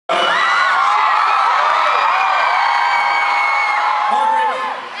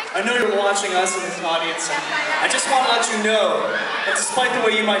I know you're watching us in this audience, and I just want to let you know that despite the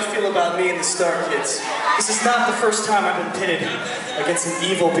way you might feel about me and the Star Kids, this is not the first time I've been pitted against an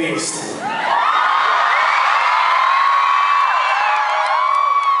evil beast.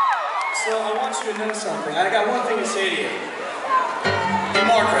 So I want you to know something. I got one thing to say to you. Hey,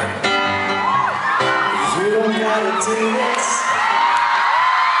 Margaret. You don't gotta do this.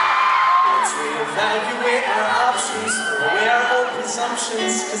 Let's reevaluate our options, throw away our old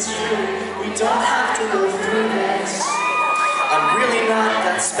presumptions, cause we don't have to go through this. I'm really not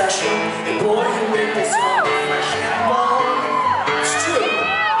that special. The boy who made this all fresh and bold. It's true.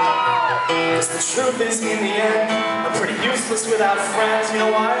 Cause the truth is, in the end, I'm pretty useless without friends. You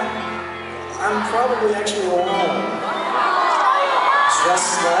know why? I'm probably actually alone.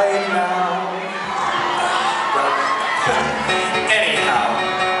 Just like now. Anyhow,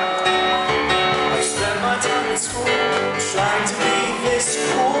 I've spent my time in school trying to be this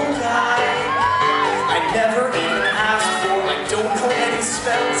cool guy. I never even asked for, I don't know any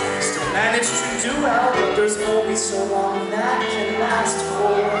spells, still manage to do well, but there's only so long that can last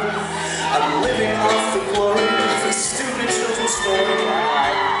for. I'm living off the glory of a stupid children's story I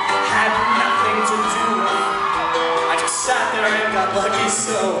had nothing to do with. I just sat there and got lucky,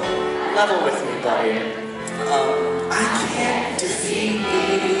 so level with me, buddy. I can't defeat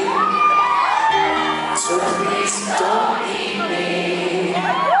me, so please don't eat me.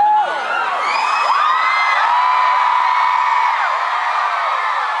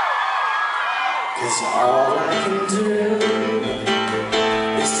 Cause all I can do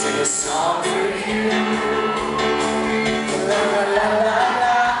is sing a song for you. La la la la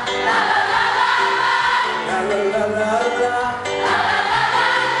la, la la la la la,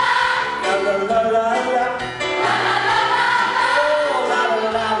 la la la la la.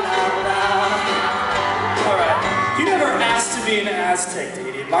 An Aztec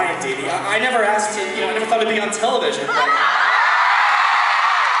deity, Mayan deity. I never asked to, I never thought it'd be on television.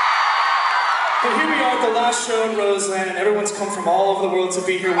 But here we are at the last show in Roseland, and everyone's come from all over the world to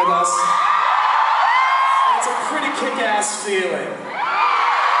be here with us. It's a pretty kick-ass feeling.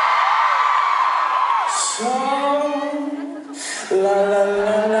 So, la la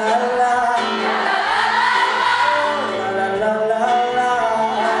la la.